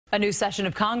A new session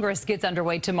of Congress gets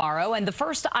underway tomorrow, and the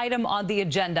first item on the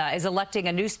agenda is electing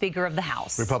a new Speaker of the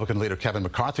House. Republican leader Kevin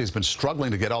McCarthy has been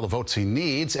struggling to get all the votes he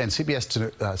needs, and CBS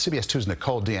 2's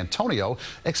Nicole D'Antonio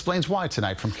explains why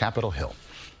tonight from Capitol Hill.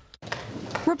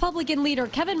 Republican leader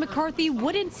Kevin McCarthy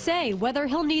wouldn't say whether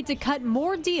he'll need to cut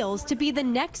more deals to be the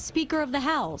next Speaker of the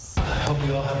House. I hope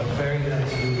you all have a very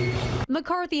nice evening.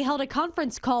 McCarthy held a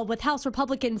conference call with House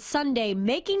Republicans Sunday,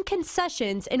 making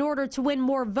concessions in order to win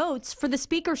more votes for the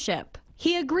speakership.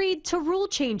 He agreed to rule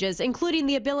changes, including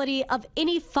the ability of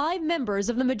any 5 members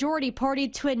of the majority party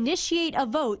to initiate a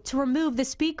vote to remove the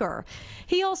speaker.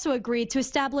 He also agreed to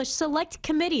establish select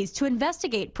committees to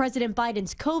investigate President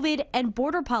Biden's COVID and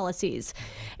border policies,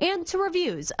 and to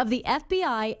reviews of the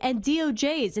FBI and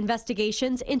DOJ's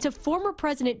investigations into former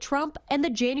President Trump and the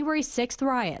January 6th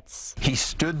riots. He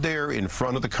stood there in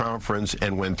front of the conference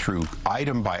and went through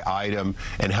item by item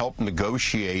and helped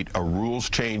negotiate a rules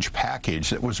change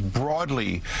package that was broadly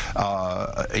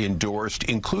endorsed,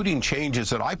 including changes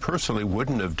that I personally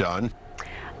wouldn't have done.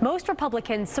 Most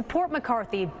Republicans support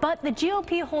McCarthy, but the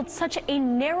GOP holds such a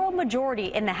narrow majority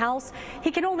in the House,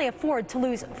 he can only afford to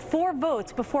lose 4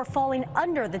 votes before falling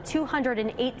under the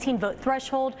 218-vote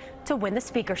threshold to win the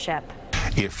speakership.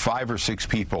 If 5 or 6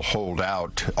 people hold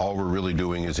out, all we're really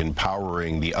doing is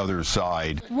empowering the other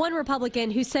side. One Republican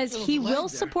who says he will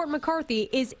support McCarthy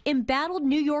is embattled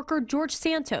New Yorker George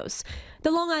Santos. The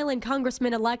Long Island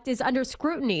congressman-elect is under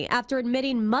scrutiny after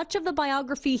admitting much of the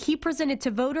biography he presented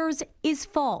to voters is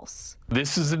false.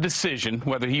 This is a decision,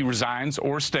 whether he resigns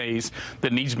or stays,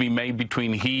 that needs to be made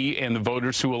between he and the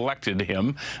voters who elected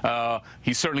him.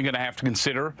 He's certainly going to have to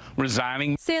consider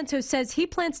resigning. Santos says he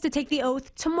plans to take the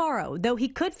oath tomorrow, though he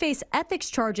could face ethics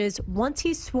charges once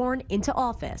he's sworn into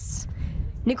office.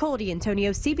 Nicole D'Antonio,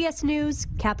 CBS News,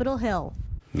 Capitol Hill.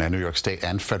 Now, New York State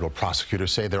and federal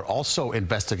prosecutors say they're also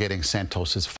investigating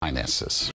Santos's finances.